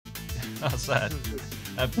Sad.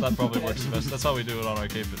 That probably works the best. That's how we do it on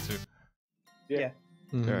Arcade Pit too. Yeah.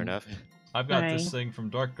 Fair enough. I've got Alright. this thing from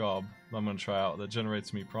Dark Gob I'm gonna try out that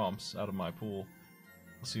generates me prompts out of my pool.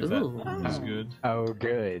 We'll see if that Ooh. is good. Oh,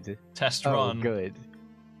 good. Test Oh, run. good.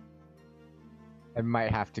 I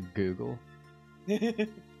might have to Google.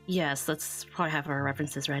 Yes, let's probably have our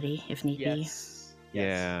references ready if need Yes.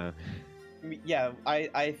 Yeah. Yeah,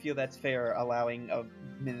 I feel that's fair, allowing a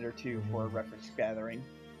minute or two for reference gathering.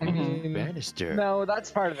 I mean, Bannister. no, that's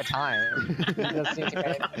part of the time. It just need to get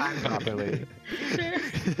it timed properly.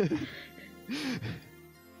 be.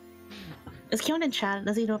 Is Keon in chat?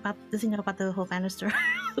 Does he know about the whole banister?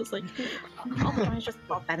 I was like, all the just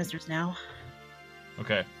about banisters now.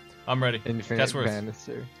 Okay, I'm ready. Infinite Catsworth.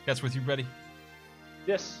 banister. Catsworth, you ready?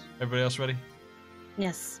 Yes. Everybody else ready?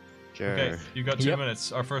 Yes. Sure. Okay, you got 2 Yep.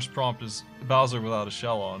 minutes. Our first prompt is Bowser without a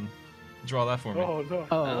shell on. Draw that for me. Oh no.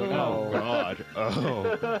 Oh, Oh no. God.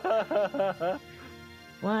 Oh.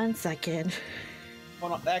 1 second.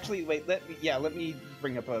 Hold on, actually, wait. Let me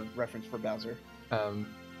bring up a reference for Bowser.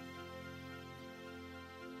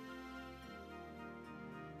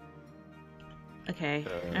 Okay.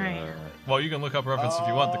 All right. Well, you can look up reference if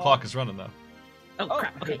you want. The clock is running though. Oh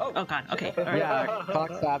crap. Okay. oh. Oh god. Okay. All right. Yeah,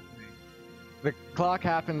 clock's happening. The clock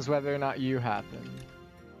happens whether or not you happen.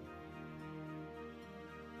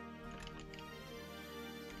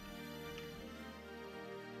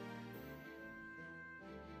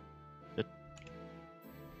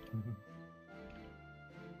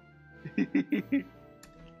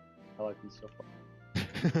 I like these so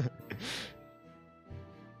far.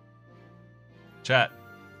 Chat,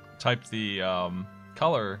 type the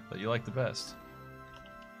color that you like the best.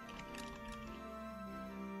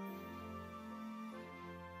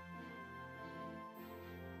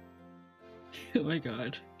 Oh my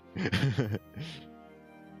god.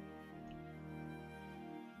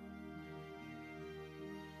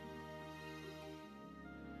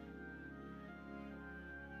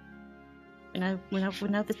 And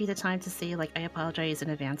would now this be the time to say, like, I apologize in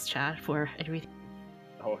advance, chat, for everything.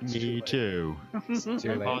 Oh, it's Me too. It's too I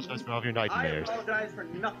late. apologize for all of your nightmares. apologize for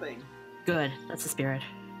nothing. Good. That's the spirit.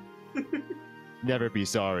 Never be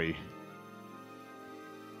sorry.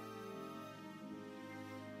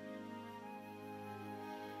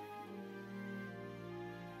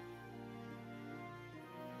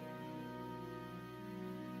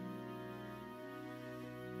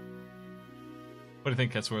 What do you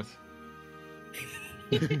think, Catsworth?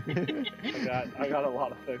 I got a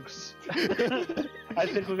lot of things. I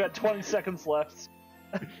think we got 20 seconds left.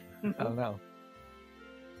 Oh no.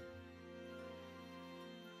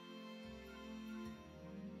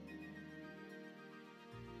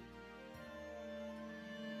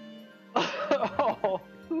 Oh.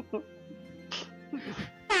 That's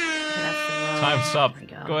the wrong- Time's up. There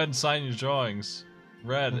we Go ahead and sign your drawings.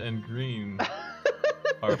 Red and green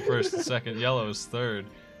are first and second. Yellow is third.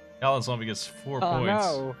 Alan Zombie gets 4 Oh points.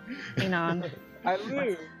 no. Hang on. I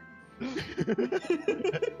lose.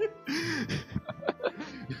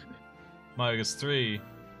 Mario gets 3.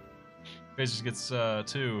 Faces gets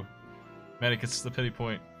 2. Manny gets the pity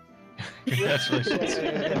point. Congratulations.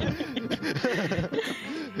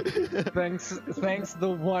 Thanks the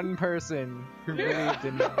one person who believed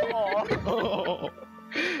in me. Oh.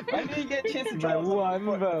 I didn't get a chance to My try one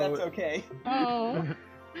but that's vote. okay. Oh.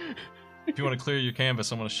 If you want to clear your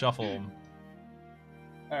canvas, I'm going to shuffle them.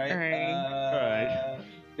 Alright. Alright.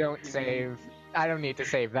 Don't save. I don't need to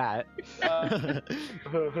save that.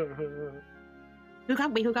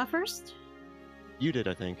 Who got first? You did,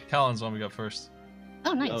 I think. Callan Zombie got first.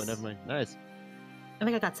 Oh, nice. Oh, never mind. Nice. I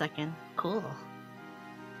think I got second. Cool.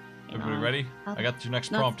 Hang Everybody on. ready? I got your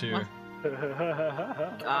next No, prompt here.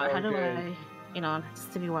 God, how do Okay. it's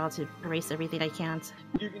to be wild to erase everything I can't.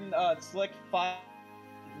 You can select file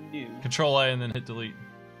new. Control A and then hit delete.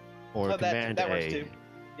 Or Oh, Command that works A. too.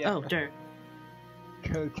 Yeah. Oh, dirt.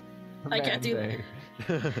 I can't do Command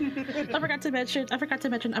I forgot to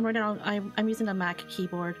mention. I'm using a Mac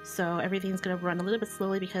keyboard, so everything's gonna run a little bit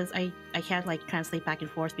slowly because I can't like translate back and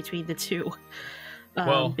forth between the two.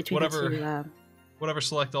 Well, between whatever. The two, Whatever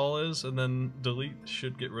select all is, and then delete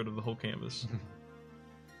should get rid of the whole canvas.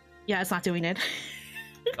 yeah, it's not doing it.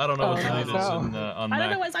 I don't know Oh, what delete is no. on I Mac. don't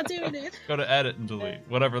know why it's not doing it. Go to edit and delete,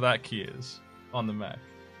 whatever that key is on the Mac.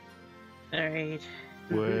 All right.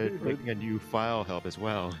 Would making a new file help as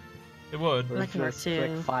well? It would. That can work Just click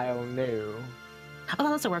too. file new. Oh,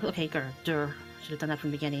 that also work. Okay, good. Should have done that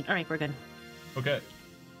from the beginning. All right, we're good. Okay.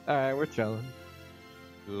 Alright, we're chilling.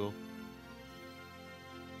 Cool.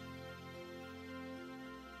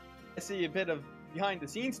 I see a bit of behind the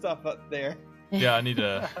scenes stuff up there. Yeah, I need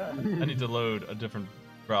to load a different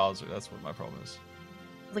browser. That's what my problem is.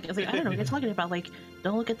 I was like, I don't know what you're talking about. Like,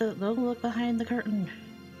 don't look behind the curtain.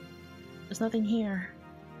 There's nothing here.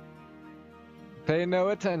 Pay no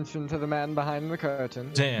attention to the man behind the curtain.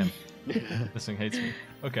 Damn. This thing hates me.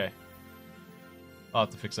 Okay. I'll have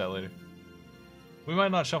to fix that later. We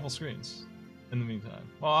might not shuffle screens in the meantime.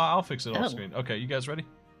 Well, I'll fix it off screen. Okay, you guys ready?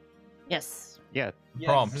 Yes. Yeah. The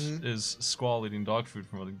prompt is Squall eating dog food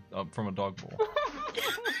from a dog bowl.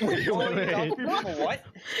 What?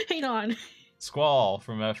 Hang on. Squall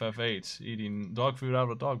from FF8 eating dog food out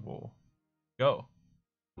of a dog bowl. Go.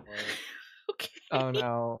 Okay. Oh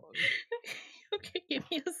no. Okay, give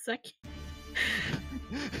me a second.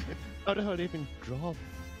 How the hell do you even draw?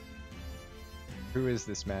 Who is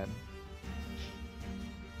this man?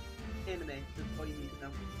 Anime. That's all you need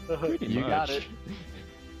to know. Pretty You much. got it.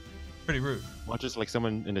 Pretty rude. Or just like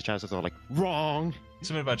someone in the chat is all like, wrong!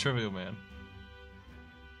 Submitted by Trivial Man.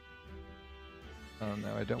 Oh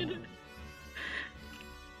no, I don't want it.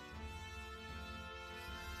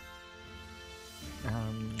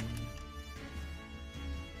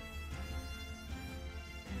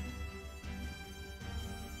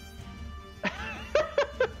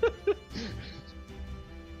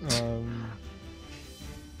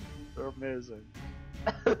 They're amazing.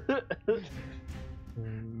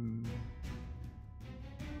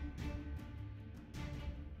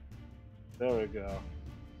 There we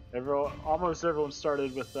go. Almost everyone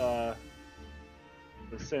started with the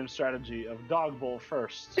same strategy of dog bowl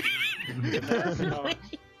first.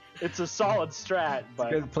 It's a solid strat,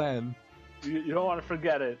 but Good plan. you don't want to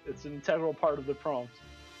forget it. It's an integral part of the prompt.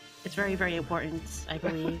 It's very, very important, I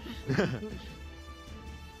believe.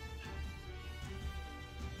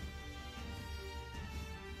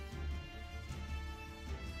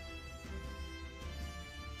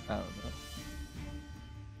 I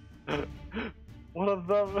don't know. One of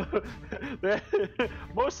them,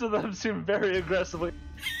 most of them seem very aggressively.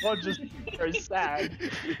 One just very sad.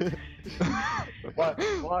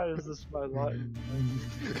 Why is this my life?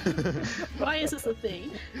 Why is this a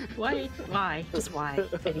thing? Why? Just why?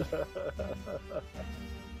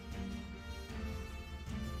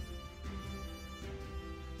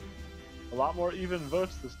 A lot more even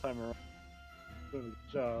votes this time around. Good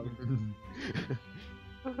job.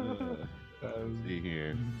 Let's see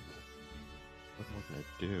here. What am I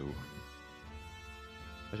gonna do?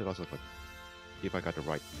 I should also like see if I got the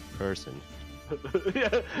right person.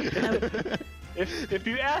 Yeah. If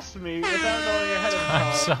you asked me without knowing ahead of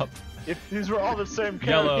Time's time, up. if these were all the same character,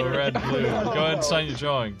 Yellow, red, blue. Go ahead and sign your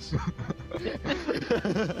drawings.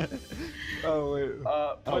 Oh wait.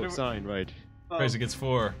 Oh, sign, right. Crazy gets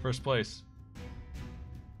 4. First place.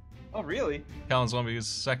 Oh, really? Callan Zombie is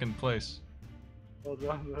second place. Well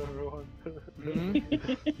done, everyone.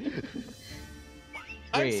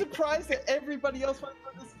 I'm Wait. surprised that everybody else went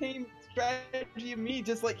for the same strategy of me,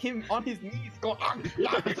 just like him on his knees going. I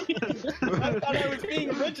thought I was being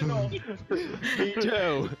original. Me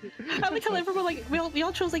too. I like how everyone we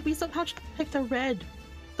all chose we somehow picked a red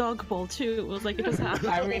dog bowl too. It was like it just happened.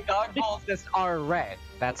 I mean, dog balls just are red.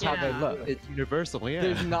 That's how they Yeah. look. It's universal, yeah.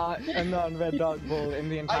 There's not a non-red dog bowl in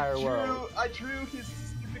the entire world. I drew his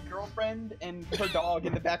stupid girlfriend and her dog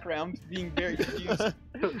in the background, being very confused.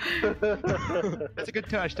 That's a good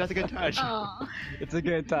touch. That's a good touch. Aw. It's a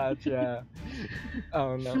good touch, yeah.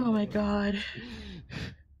 Oh no. Oh my god.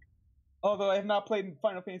 Although I have not played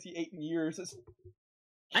Final Fantasy VIII in years.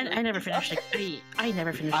 I never finished it. I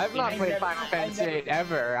never finished I've it. not I played never- Final I Fantasy never- VIII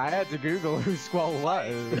ever. I had to Google who Squall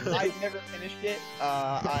was. I never finished it.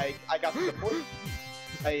 I got to the point.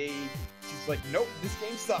 She's like, nope, this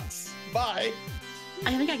game sucks. Bye.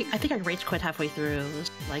 I think I rage quit halfway through.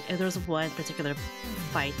 Like there was one particular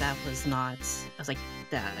fight that was not. I was like,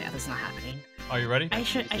 yeah, that's not happening. Are you ready? I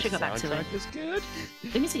should go back to it. Soundtrack is good.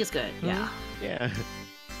 The music is good. Yeah. Yeah.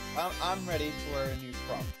 I'm ready for a new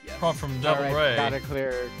prompt. Yes. Prompt from Devil Alright, Ray. gotta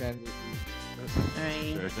clear transition. All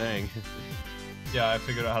right. Sure thing. Yeah, I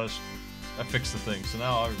figured out how to. I fixed the thing, so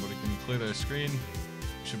now everybody can clear their screen.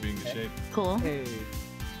 Should be in good shape. Cool. Hey.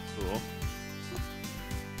 Cool.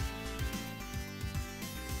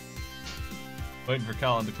 Waiting for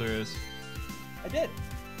Callan to clear his. I did.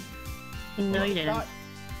 No, you didn't.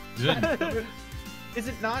 You didn't. Is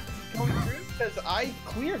it not going through? Because I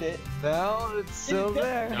cleared it. No, it's still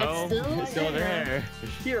there. No, still it's still there. there.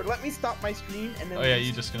 Here, let me stop my screen and then. Oh yeah,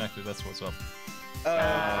 you disconnected. That's what's up.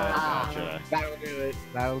 Gotcha. That'll do it.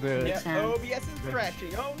 That'll do it. Yeah, Makes sense. OBS is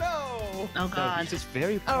crashing. Oh no! Oh No, god. he's just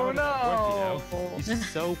very proud Oh of that work, no! you know? He's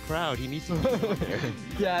so proud. He needs to be on there.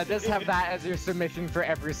 Yeah, just have that as your submission for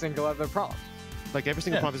every single other prompt. Like every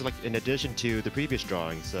single Yeah. prompt is like in addition to the previous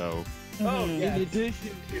drawing, so Oh, Mhm. yeah. In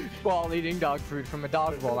addition to while eating dog food from a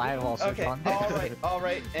dog bowl, I have also Okay, drawn all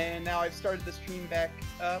right, and now I've started the stream back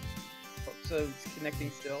up, so it's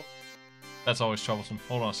connecting still. That's always troublesome.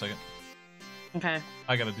 Hold on a second. Okay.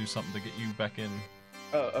 I gotta do something to get you back in.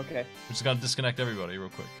 Oh, okay. We just gotta disconnect everybody real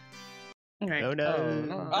quick. All right. Oh no. Oh,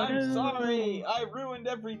 no. I'm sorry, I ruined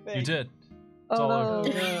everything. You did. It's all over.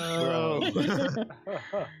 Bro.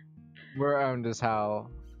 We're owned as hell.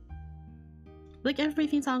 Like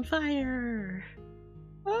everything's on fire.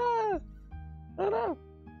 Ah! Oh no.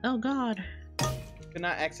 Oh God. Could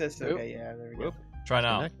not access. Oop. Okay, yeah, there we go. Whoop. Try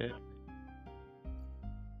now. Connected.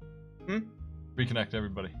 Reconnect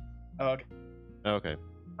everybody. Oh, okay. Okay.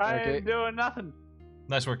 I Okay. ain't doing nothing.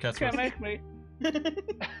 Nice work, Can't Catsworth. make me. All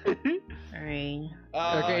right.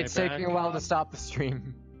 Okay, it's back. taking a while to stop the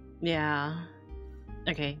stream. Yeah.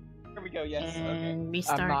 Okay. Here we go. Yes. Okay. And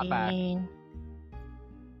I'm not back. restarting.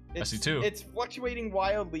 It's, see two. It's fluctuating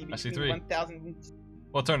wildly I see between three. 1,000.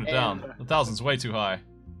 Well, turn it down. And- 1,000's way too high.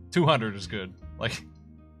 200 is good. Like,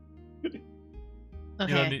 Okay.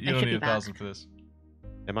 you don't need, you I don't should need be 1,000 for this.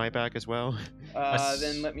 Am I back as well?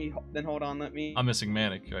 Then hold on. Let me. I'm missing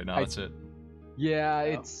Manic right now. I- That's it. Yeah, Oh.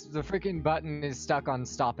 it's the freaking button is stuck on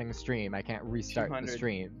stopping stream. I can't restart the 200.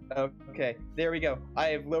 stream. Okay, there we go. I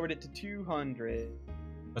have lowered it to 200.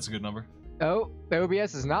 That's a good number. Oh, the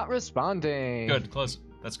OBS is not responding. Good. Close it.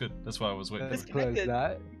 That's good. That's why I was waiting. Let's For it. close Disconnected.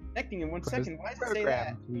 that. Connecting in 1 Close second. Why does it say that?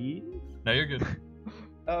 Program, please. No, you're good.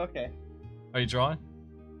 Oh, okay. Are you drawing?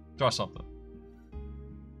 Draw something.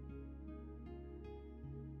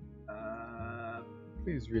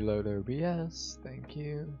 Please reload OBS. Thank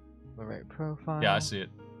you. The right profile. Yeah, I see it.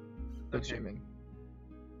 Good Okay. streaming.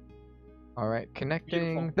 All right,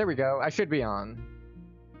 connecting. Beautiful. There we go. I should be on.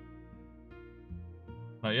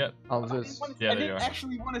 Not yet. I'll I didn't, just. wanna- Yeah, I there you didn't are.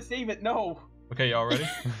 actually want to save it. No. Okay, y'all ready?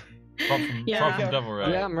 From Yeah. Devil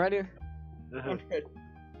Ray. Yeah, I'm ready. Okay.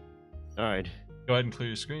 Alright. Go ahead and clear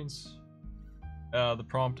your screens. The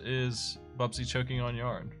prompt is Bubsy choking on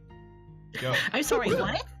yarn. Go. I'm sorry.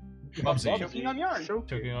 What? Bubsy Choking on yarn.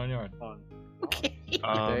 choking on yarn. Okay.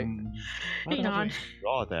 Hang Hang on.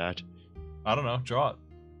 Draw that. I don't know. Draw it.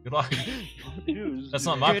 Good luck. Use That's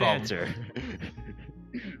not my Good problem. answer.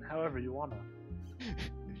 however you wanna.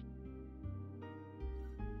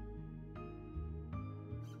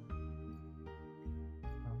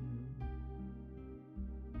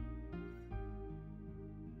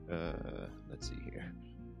 Let's see here.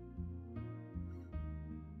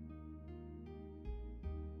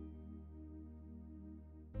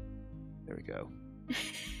 There we go.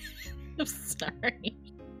 I'm sorry.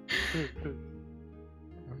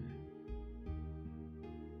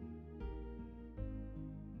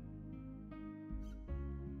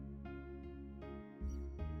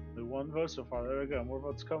 Only one vote so far. There we go. More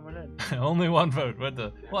votes coming in. Only one vote. What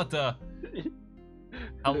the?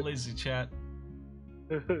 How lazy chat.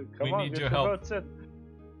 Come We on, need get your help. votes in.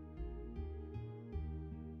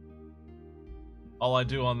 All I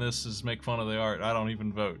do on this is make fun of the art. I don't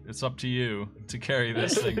even vote. It's up to you to carry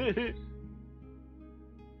this thing.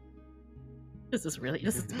 This is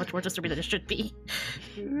much more disturbing than it should be.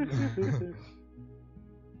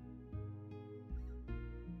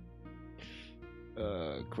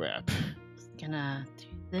 Crap. Just gonna do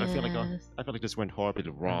this. I feel like this went horribly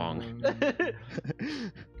wrong.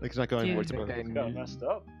 Like it's not going Dude. where it's Okay. supposed to. Got messed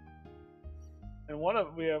up. And one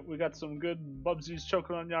of we got some good Bubsies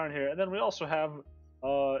choking on yarn here, and then we also have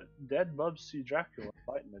dead Bubsy Dracula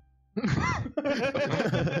fighting it.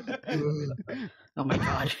 Oh my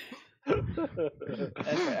God. That's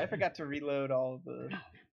right. I forgot to reload all of the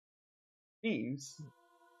themes.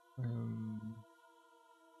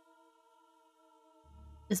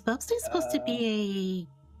 Is Bubsy supposed to be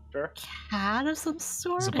Sure. a cat of some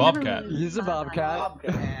sort? He's a I never bobcat. really He's a thought about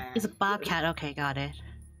bobcat. it. He's a bobcat. Okay, got it.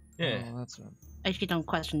 Yeah. Oh, that's right. I usually don't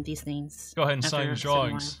question these things. Go ahead and after sign your a certain while.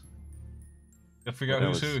 drawings. Gotta figure out That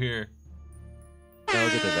who's was- who here. That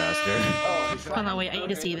was a disaster. Oh, Hold on, wait. I need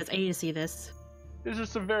to see this. I need to see this. These are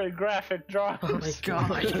some very graphic drawings. Oh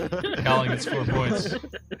my God. Colin gets 4 points.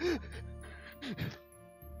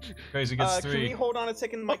 Crazy gets Can we 3. hold on a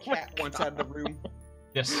second? My cat wants out of the room.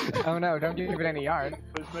 Yes. Oh no! Don't give it any yarn.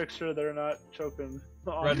 Please make sure they're not choking.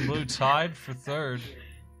 on- Red and blue tied for 3rd.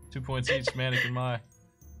 2 points each, Manic and Mai.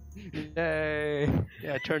 Yay!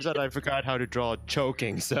 Yeah, it turns out I forgot how to draw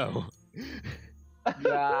choking, so. Yeah,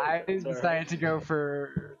 I Sorry. decided to go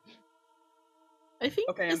for. I think.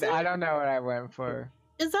 Okay, I'm is, back. that, I don't know what I went for.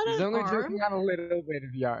 is that He's an only arm? joking on a little bit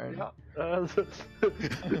of yarn.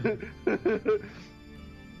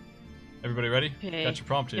 Everybody ready? Okay. Got your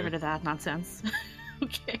prompt Get here. rid of that nonsense.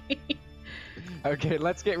 Okay. Okay,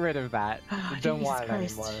 let's get rid of that. Oh, Don't Jesus want it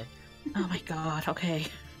Christ. anymore. Oh my god, okay.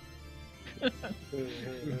 Oh,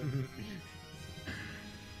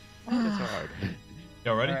 that's hard.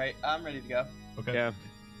 Y'all ready? Alright, I'm ready to go. Okay. Yeah,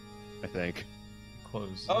 I think.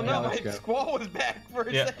 Close. Oh Yeah, no, let's my go. squall was back for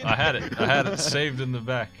a Yeah, second. I had it. I had it saved in the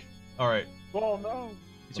back. All right. Oh no.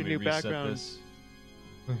 It's Let your me new reset background. this.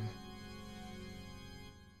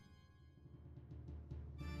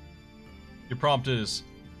 Your prompt is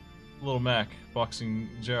Little Mac boxing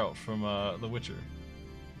Geralt from The Witcher.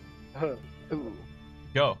 Ooh.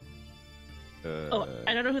 Go. Oh,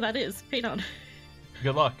 I don't know who that is. Hang on.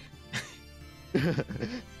 Good luck.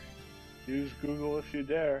 Use Google if you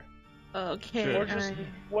dare. Okay. Sure. Or just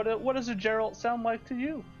what does a Geralt sound like to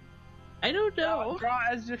you? I don't know. Draw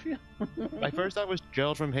as if you. My first thought was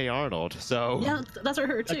Gerald from Hey Arnold, so. Yeah, that's for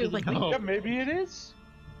her too. Like, know. Yeah, maybe it is.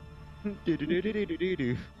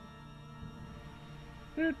 Do-do-do-do-do-do-do.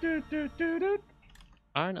 Do, do, do, do, do.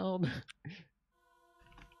 Arnold.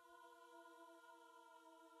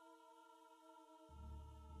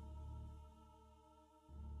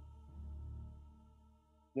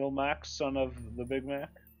 Lil Mac, son of the Big Mac.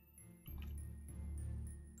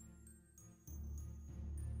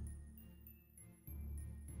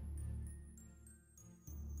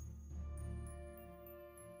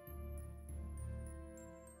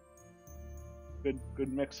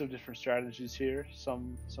 Good mix of different strategies here.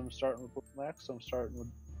 Some starting with Lil Mac, some starting with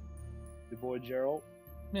the boy Gerald.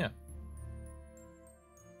 Yeah.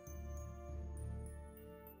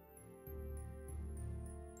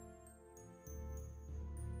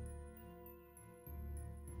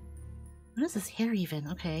 what is this hair even?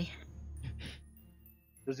 Okay.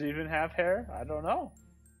 Does he even have hair? I don't know.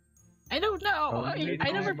 I don't know. Oh, I maybe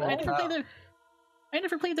never not. I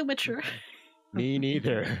never played The Witcher. Me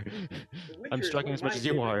neither. The Witcher I'm is struggling one as of much my as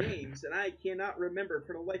you favorite are. Games, and I cannot remember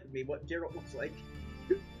for the life of me what Geralt looks like.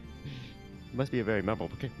 Must be a very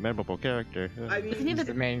memorable character. I Isn't he mean, He's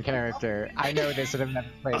the main character. I know this, and I've never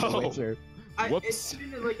played The Oh. Witcher. Whoops. it's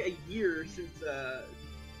been like a year since.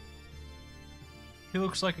 He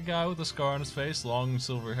looks like a guy with a scar on his face, long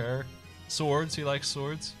silver hair. Swords, he likes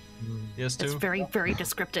swords. He has It's two. very, very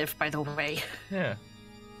descriptive, by the way. Yeah.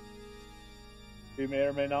 He may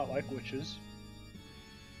or may not like witches.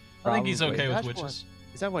 I think he's Probably. okay with That's witches.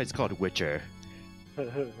 Is that why it's called Witcher?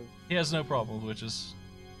 He has no problem with witches,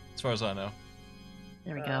 as far as I know.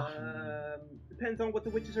 There we go. Depends on what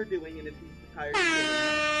the witches are doing and if he's tired. Of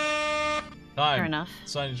doing Time. Fair enough.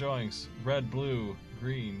 Sign your drawings. Red, blue,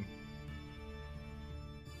 green.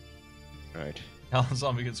 Right. Alan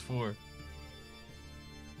Zombie gets 4.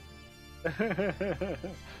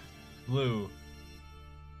 Blue.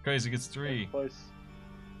 Crazy gets 3. Place.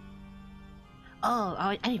 Oh,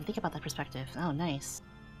 I didn't even think about that perspective. Oh, nice.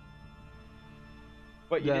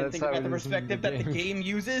 What, you Yeah, didn't that's think how about the it is in the perspective that the game. game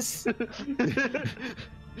uses?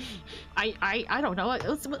 I don't know. It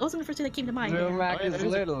wasn't the first thing that came to mind. Lil Mac Oh, yeah, is that is a-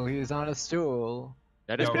 little. He's on a stool.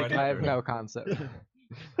 That is Y'all pretty ready? I have good. no concept.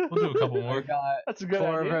 We'll do a couple I more. got That's a good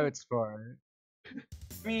 4 idea. votes for it.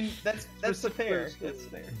 I mean, that's fair. That's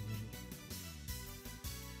fair.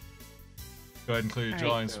 Go ahead and clear your Alright.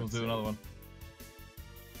 drawings. We'll do another one.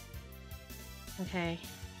 Okay.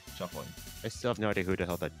 Shuffling. I still have no idea who the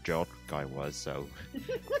hell that Gerald guy was, so.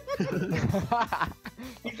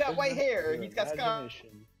 He's got white hair. He's got scars.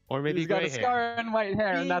 Imagination. Or maybe He's got gray a hair. scar and white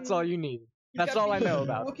hair, and that's all you need. That's all I know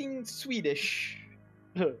about. Looking Swedish.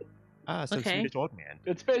 Ah, so Okay. Swedish old man.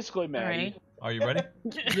 It's basically All Maddie. right. Are you ready?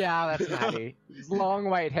 Yeah, that's Maddie. Long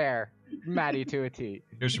white hair. Maddie to a T.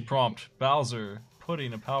 Here's your prompt. Bowser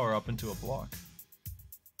putting a power up into a block.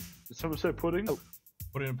 Did someone say pudding? Oh.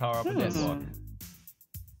 Putting a power up into Yes. a block.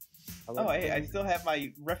 I like Oh, hey, I pudding. still have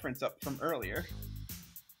my reference up from earlier.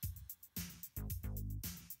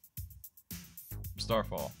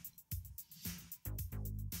 Starfall.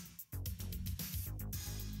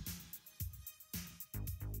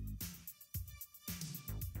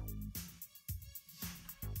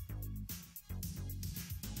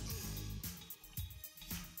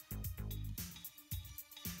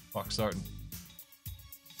 Clock starting.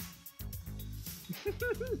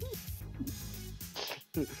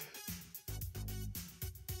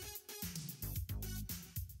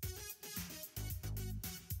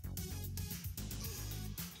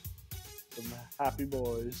 Some happy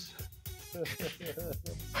boys.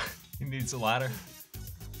 He needs a ladder.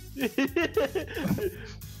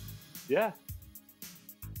 Yeah.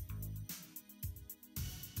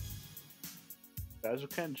 Guys who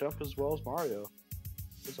can't jump as well as Mario.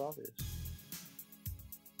 It's obvious.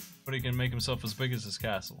 But he can make himself as big as his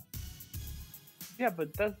castle. Yeah,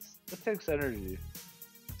 but that takes energy.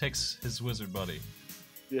 Takes his wizard buddy.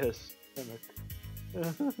 Yes.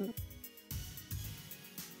 Mimic.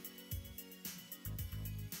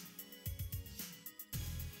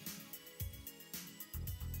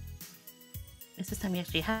 Guess this time he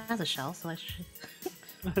actually has a shell, so I should.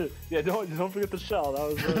 Yeah, don't forget the shell. That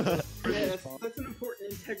was Yeah, that's an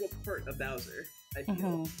important integral part of Bowser. I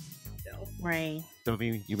feel. Right. So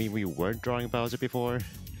you mean we weren't drawing Bowser before?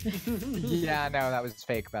 Yeah, no, that was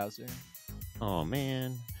fake Bowser. Oh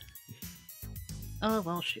man. Oh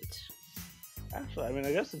well, shoot. Actually, I mean,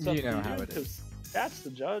 I guess it's up You know to how you, it is. because Cat's the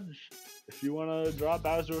judge. If you want to draw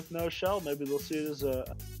Bowser with no shell, maybe they'll see it as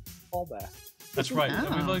a fallback. That's right.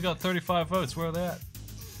 Oh. We've only got 35 votes. Where are they at?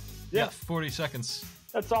 Yeah. 40 seconds.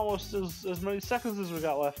 That's almost as many seconds as we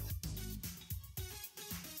got left.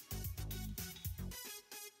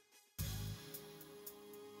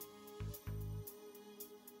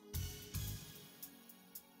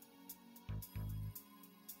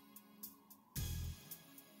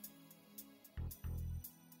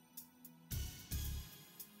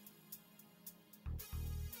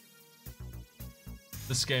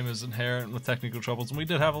 This game is inherent with technical troubles, and we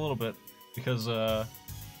did have a little bit because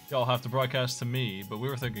y'all have to broadcast to me. But we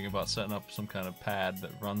were thinking about setting up some kind of pad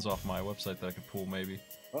that runs off my website that I could pull, maybe.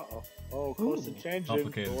 Uh-oh. Oh, close to changing.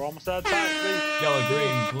 Complicated. We're almost out of time. Three, Yellow,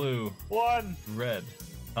 green, blue, 1. red.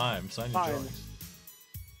 Time. Sign your Time. drawings.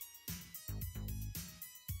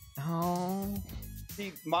 Oh.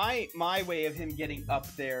 See, my way of him getting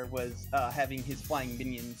up there was having his flying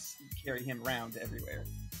minions carry him around everywhere.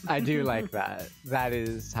 I do like that. That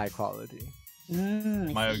is high quality.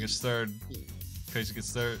 Mayo gets third. Crazy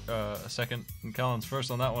gets third, second, and Callan's first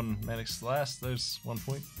on that one. Manix last. There's 1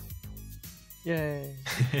 point. Yay.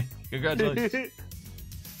 Congratulations.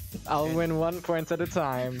 I'll win 1 point at a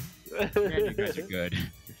time. Man, you guys are good.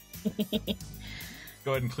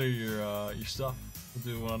 Go ahead and clear your stuff.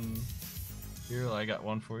 We'll do one here. I got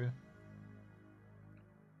one for you.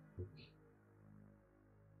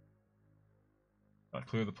 I'll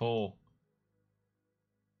clear the poll.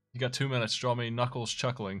 You got 2 minutes. Draw me Knuckles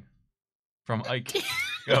chuckling from Ike.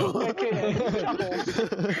 Go.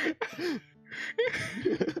 Okay.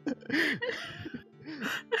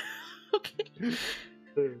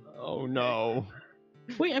 Oh no.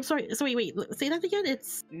 Wait, I'm sorry. So wait. Say that again.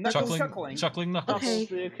 It's Knuckles chuckling. Chuckling Knuckles. Okay.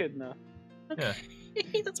 Be a kid now. Yeah.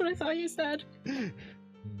 That's what I thought you said.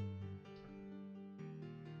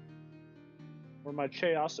 Or my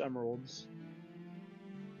Chaos Emeralds.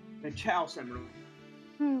 And Chow Emerald.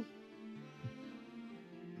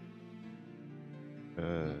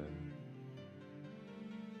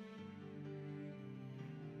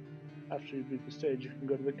 After you beat the stage, you can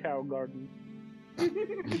go to the cow garden.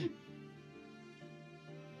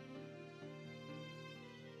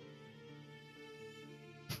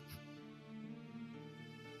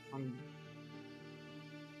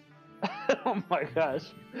 Oh my gosh.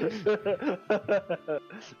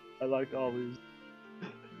 I like all these.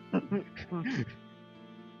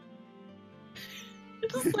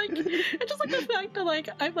 It's just like the fact that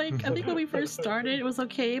I think when we first started it was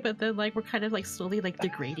okay, but then we're kind of slowly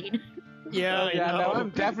degrading. Yeah, I yeah, know. no, I'm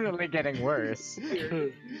definitely getting worse.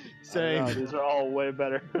 Same. Oh, these are all way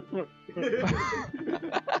better.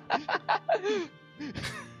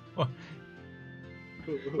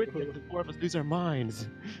 Wait, the four of us lose our minds.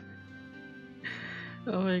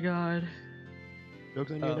 Oh my god.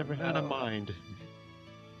 Jokes on you, never had a mind.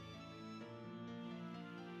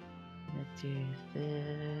 Let's do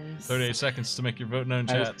this. 38 seconds to make your vote known,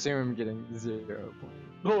 I chat. assume I'm getting 0 points.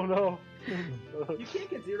 Oh no. You can't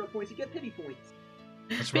get 0 points, you get pity points.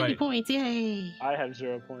 That's 50 right. points, yay! I have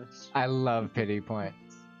 0 points. I love pity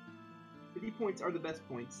points. Pity points are the best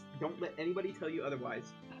points. Don't let anybody tell you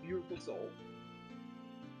otherwise. Beautiful soul.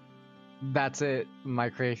 That's it. My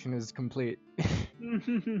creation is complete. There's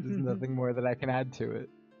nothing more that I can add to it.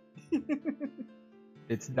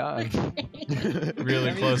 It's done.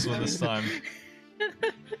 Really close one this time.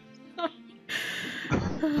 Oh,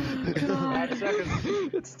 God.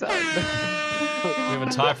 It's done. We have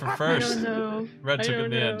a tie for I first. don't know. Red I took it don't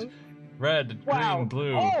in the know. end. Red, Wow. green,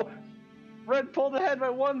 blue. Oh! Red pulled ahead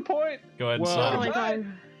by 1 point. Go ahead and Whoa. Oh sign. my god.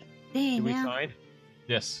 Dang, Do we man. sign?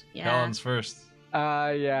 Yes. Yeah. Callan's first.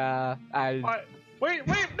 Yeah. Wait,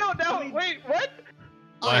 no, wait, what?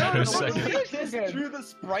 Mayo I second. just drew the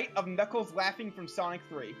sprite of Knuckles laughing from Sonic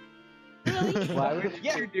 3. Really? Why would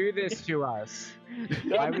Yeah. you do this to us?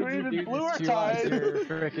 Why would you Green and do blue are this to us, tied. your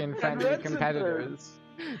freaking friendly red's in competitors?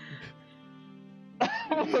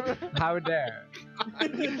 How dare?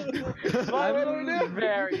 I'm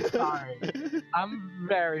very sorry. I'm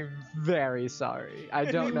very, very sorry. I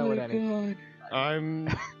don't know what any.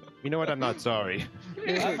 You know what? I'm not sorry.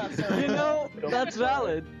 I'm not sorry. You know, that's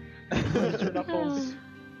valid. Mr. Knuckles.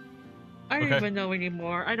 I don't Okay. even know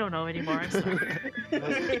anymore. I don't know anymore. I'm sorry.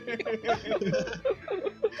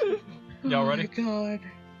 Y'all ready? Oh my god.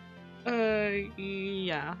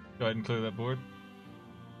 Yeah. Go ahead and clear that board.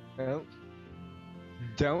 Well,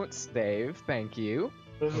 don't save, thank you.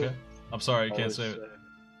 Okay. I'm sorry, you can't Always save it.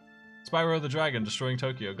 say. Spyro the Dragon destroying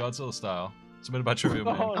Tokyo, Godzilla style. Submitted by Trivia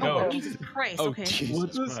Man. Oh, Go. no. Jesus Christ. Oh, Okay. Jesus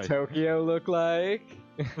What does Christ. Tokyo look like?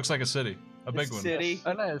 Looks like a city. A big one. City.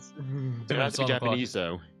 Oh, nice. It has to be on the clock. Japanese,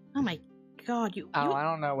 though. Oh my God, you. Oh, I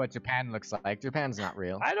don't know what Japan looks like. Japan's not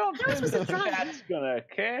real. I don't How think was it the dry? chat's gonna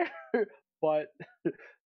care, but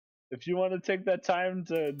if you want to take that time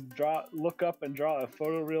to look up and draw a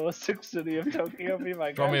photorealistic city of Tokyo, be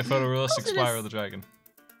my Draw me a guest. photorealistic Also, Spyro this- the Dragon.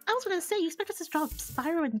 I was gonna say, you expect us to draw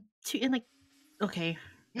Spyro in like. Okay.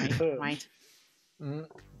 Right. Mm.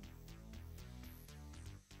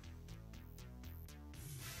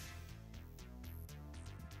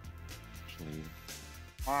 Actually,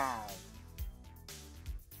 Wow.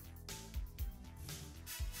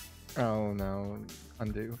 Oh no.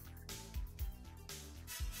 Undo.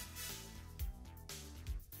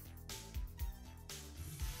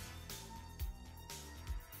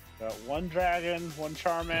 Got one dragon, one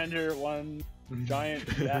Charmander, one giant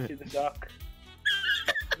Daffy the Duck.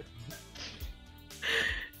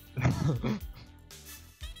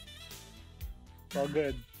 It's all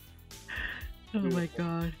good. Oh my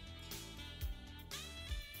God.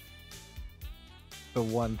 The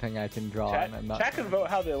one thing I can draw, Chat, and I'm not. chat can vote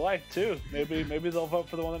how they like too. Maybe they'll vote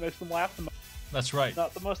for the one that makes them laugh the most, That's right.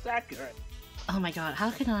 not the most accurate. Oh my God. How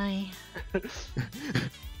can I? Can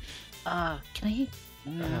I?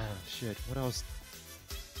 ah, shit. What else?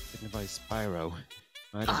 Thinking about Spyro.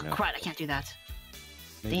 I Oh don't know. crap! I can't do that.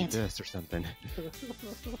 Maybe dang it. this or something.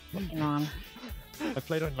 Hang on. I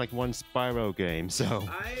played on like one Spyro game, so.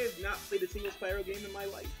 I have not played a single Spyro game in my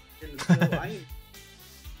life, and so I am.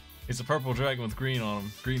 It's a purple dragon with green on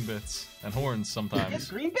him, green bits, and horns Yes, sometimes.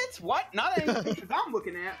 green bits? What? Not any pictures I'm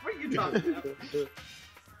looking at. What are you talking about?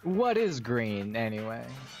 What is green anyway?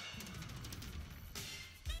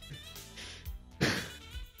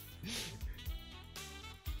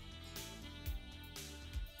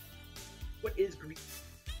 What is green?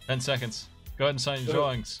 10 seconds. Go ahead and sign your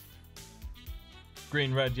drawings.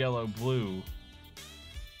 Green, red, yellow, blue.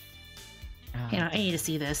 Hang on. I need to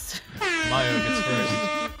see this. Mayo gets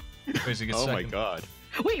first. Crazy gets Oh my second. god.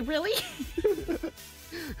 Wait, really?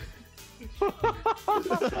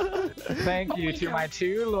 Thank you my to God. my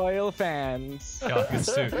 2 loyal fans. God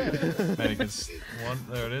gets 2. Manny gets 1.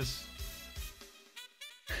 There it is.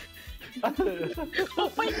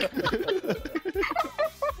 Oh my God.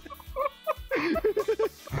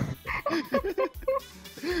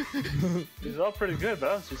 He's all pretty good, but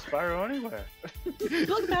I don't see Spyro anywhere.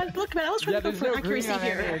 Look, man. Look, man. I was trying Yeah, to go there's for no green accuracy on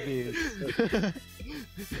any here. of these.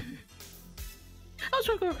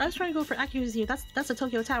 I was trying to go for accuracy. That's a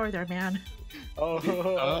Tokyo Tower there, man. Oh,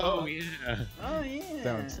 Oh yeah. Oh yeah.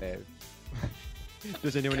 Don't save.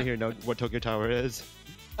 Does anyone here know what Tokyo Tower is?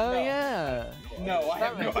 Oh No. yeah. No, I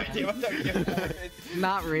have no That makes idea what Tokyo Tower is.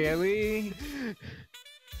 Not really.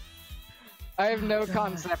 I have no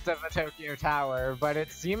concept of a Tokyo Tower, but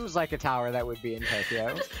it seems like a tower that would be in Tokyo.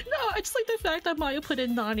 No, I just like the fact that Mario put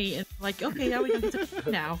in Nani and like, okay, now we know he's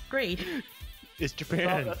a now. Great. It's that's all,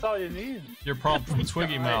 Japan. that's all you need. Your prompt from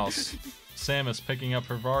Twiggy God. Mouse. Samus picking up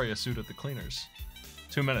her Varia suit at the cleaners.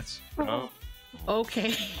 2 minutes. Oh.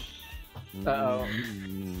 Okay. Uh-oh.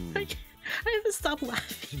 Mm. I have to stop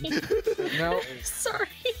laughing. No. Sorry.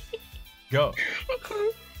 Go. Okay.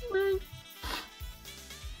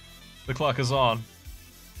 The clock is on.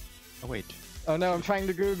 Oh wait. Oh no, I'm trying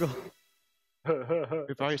to Google.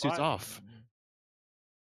 Your Varia suit's Fine. off.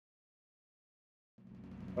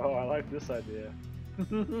 Oh, I like this idea.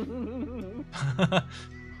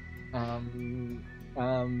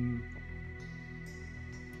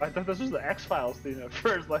 I thought this was the X-Files theme at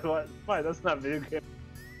first. Like, what? Why? That's not video game.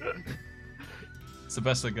 It's the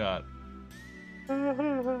best I got.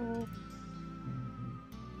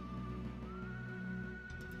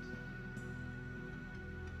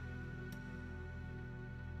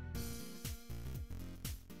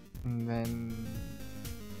 And then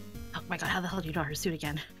Oh my god, how the hell did you draw her suit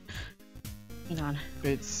again? Hang on.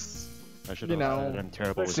 it's I should You have. know, I'm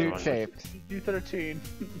terrible with suit drawing. shaped. U13.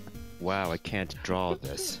 Wow, I can't draw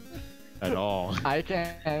this at all. I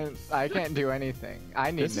can't do anything.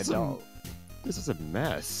 I need This an is a- adult. This is a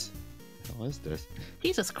mess. What the hell is this?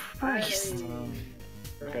 Jesus Christ.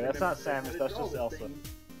 Okay, that's not Samus. That's just Elsa.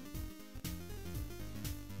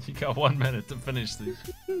 You got 1 minute to finish these.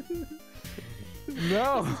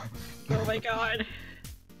 No. Oh my god.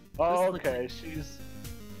 Oh, This looks okay.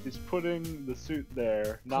 She's putting the suit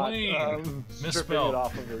there, not Clean. stripping Misspelled. it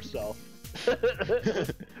off of herself.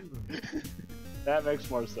 That makes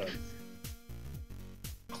more sense.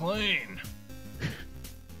 clean.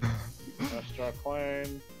 Restaurant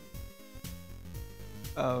clean.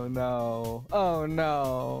 Oh no. Oh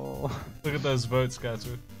no. Look at those votes,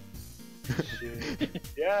 Catsworth.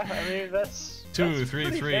 Yeah, I mean that's 2, that's 3,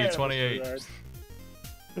 pretty 3, fair, Mr. 28.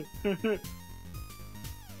 Red.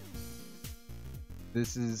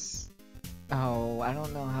 This is. Oh, I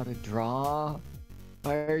don't know how to draw.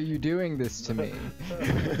 Why are you doing this to me?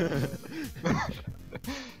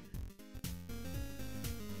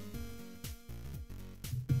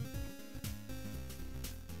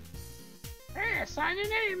 Hey, sign your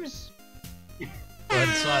names. Go ahead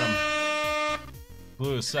and sign them.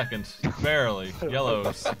 Blue is second. Barely.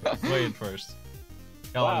 Yellow's Wade first.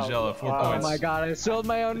 Yellow's Wow. yellow, 4 Wow. Oh points. my god, I spelled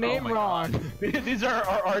my own name my wrong. These are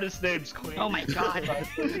our artist names, Queen. Oh my god.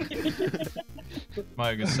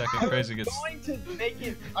 Maya gets second. Crazy gets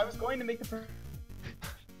I was going to make the.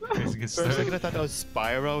 Crazy gets For a second, I third. thought that was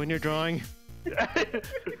Spyro in your drawing.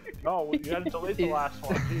 No, you gotta delete the last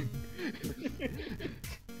one.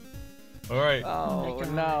 All right. Oh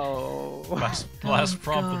God. no. Last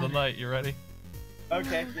prompt of God. the night. You ready?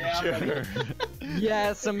 Okay, yeah. I'm ready.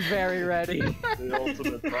 Yes, I'm very ready. The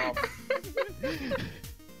ultimate prompt.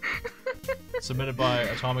 Submitted by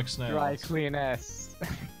Atomic Dry Snails. cleanest.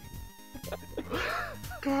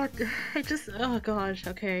 God, I just. Oh gosh.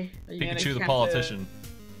 Okay. Man, I Pikachu the can't, politician.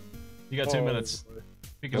 You got 2 Oh, minutes. boy.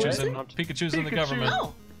 Pikachu's What? in Pikachu's in the Pikachu. government.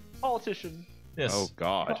 Oh. Politician. Yes. Oh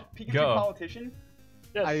God. Pikachu Go. politician.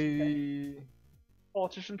 Yes.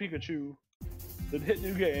 Politician Pikachu. The hit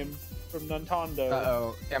new game from Nintendo.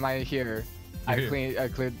 Uh-oh, am I here? You're I here.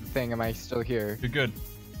 cleared the thing, am I still here? You're good.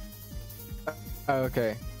 Oh,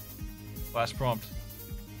 okay. Last prompt.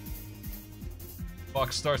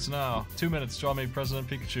 Clock starts now. 2 minutes. Draw me President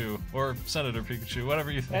Pikachu or Senator Pikachu,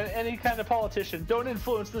 whatever you think. And any kind of politician. Don't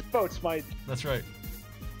influence this vote, Smite. That's right.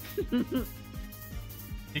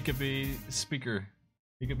 He could be speaker.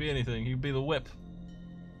 He could be anything. He could be the whip.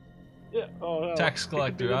 Yeah. Oh no. Tax It could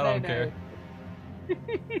be collector. the I don't nay-nay. care.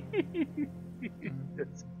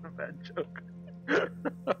 It's a bad joke.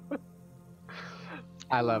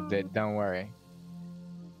 I loved it, don't worry.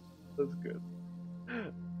 That's good.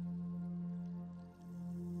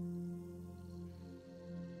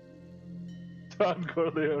 Don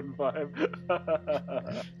Corleone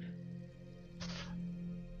vibe.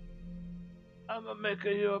 I'ma make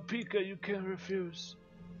you a pika you can't refuse.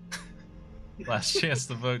 Last chance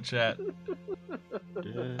to vote, chat.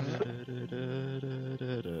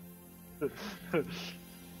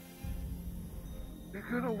 You're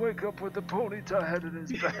gonna wake up with a ponytail head in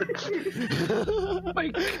his bed. Oh my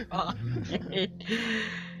god.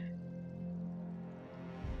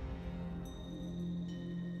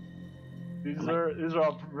 These are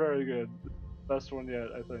all very good. Best one yet,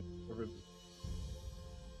 I think.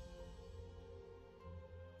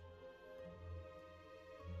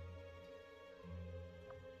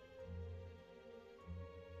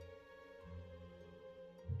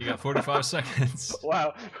 You got 45 seconds.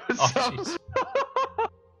 Wow.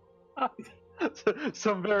 Oh,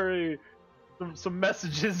 Some very some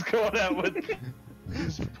messages going out with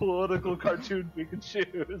these political cartoon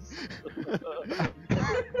Pikachus.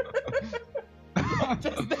 I'm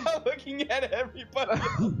just now looking at everybody.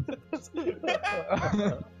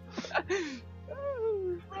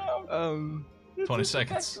 Bro, 20 this is the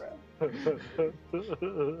seconds.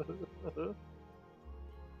 background.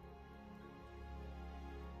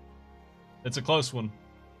 It's a close one.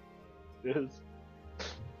 Yes.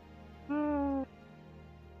 Go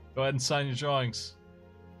ahead and sign your drawings.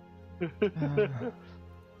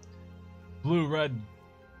 Blue, red,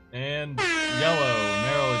 and yellow.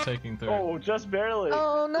 Narrowly taking third. Oh, just barely.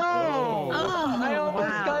 Oh no! Oh, I almost,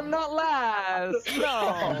 wow. I'm not last!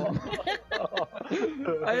 No!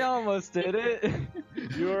 I almost did it!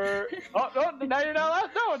 You're. Oh no! Now you're not last.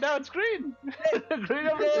 No, now it's green. Green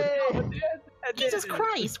over there. Jesus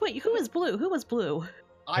Christ! Wait, who is blue? Who was blue?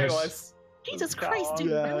 I There's- was. Jesus Christ, dude!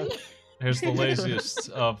 Yeah. Really? Here's the laziest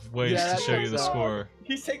of ways Yeah, to that show you the looks, score.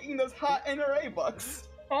 He's taking those hot NRA bucks.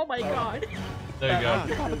 Oh my god. There you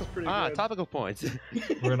go. It's pretty Ah, good. topical points.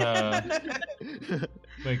 We're gonna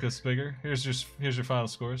make this bigger. Here's your final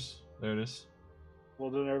scores. There it is.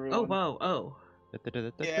 Well done, everyone. Oh whoa. Oh.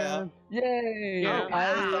 Yeah. Yay! Yeah. First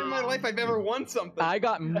time in I, my life I've ever won something. I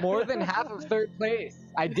got more than half of third place.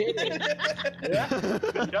 I did it! Yeah.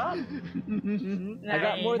 Good job. I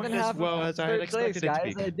got more than As half well of as I had third place, expected it to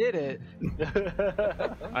guys. be. I did it.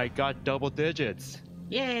 I got double digits.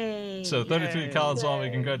 Yay. So 33 Yay. Colin Zombie,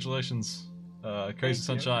 Yay. congratulations. Crazy Thank you.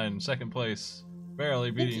 Sunshine, second place.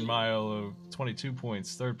 Barely beating you. Milo, 22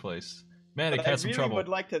 points, third place. Manic But I had some really trouble. would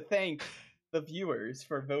like to thank the viewers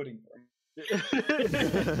for voting for me. Way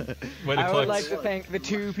to I would collect. like to thank the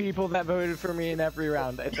 2 people that voted for me in every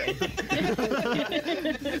round, I think.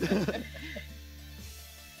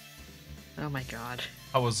 Oh my god.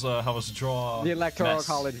 How was draw? The Electoral mess?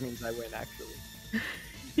 College means I win, actually.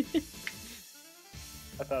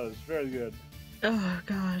 I thought it was very good. Oh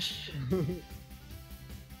gosh.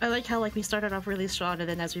 I like how like we started off really strong and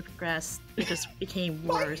then as we progressed, it just became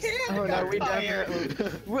worse. Oh no,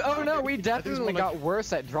 we definitely got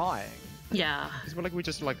worse at drawing. Yeah. It's more like we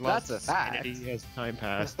just like That's lost a fact. sanity as time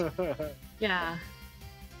passed. Yeah.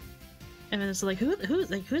 And then it's like who's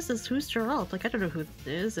this? Who's Gerald? Like I don't know who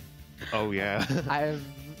this is. Oh yeah. I've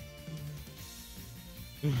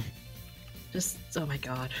Just oh my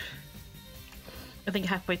god. I think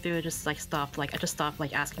halfway through I just like stopped. Like I just stopped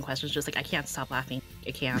like asking questions. Just like I can't stop laughing.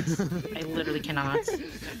 I can't. I literally cannot.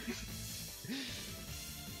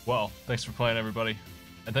 Well, thanks for playing, everybody,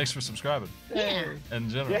 and thanks for subscribing. Yeah. In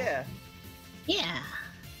general. Yeah. Yeah.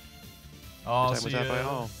 I'll What time was that by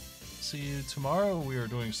all? see you tomorrow. We are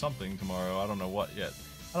doing something tomorrow. I don't know what yet.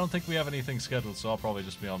 I don't think we have anything scheduled, so I'll probably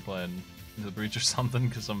just be on playing Into the Breach or something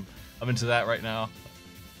because I'm into that right now.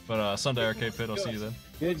 But Sunday Arcade Pit, I'll see you then.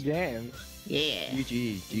 good game. Yeah.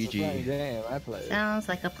 GG, It's a fun GG. game. I played. Sounds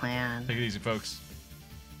like a plan. Take it easy, folks.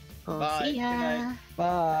 We'll Bye. see Good ya. night.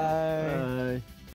 Bye. Bye.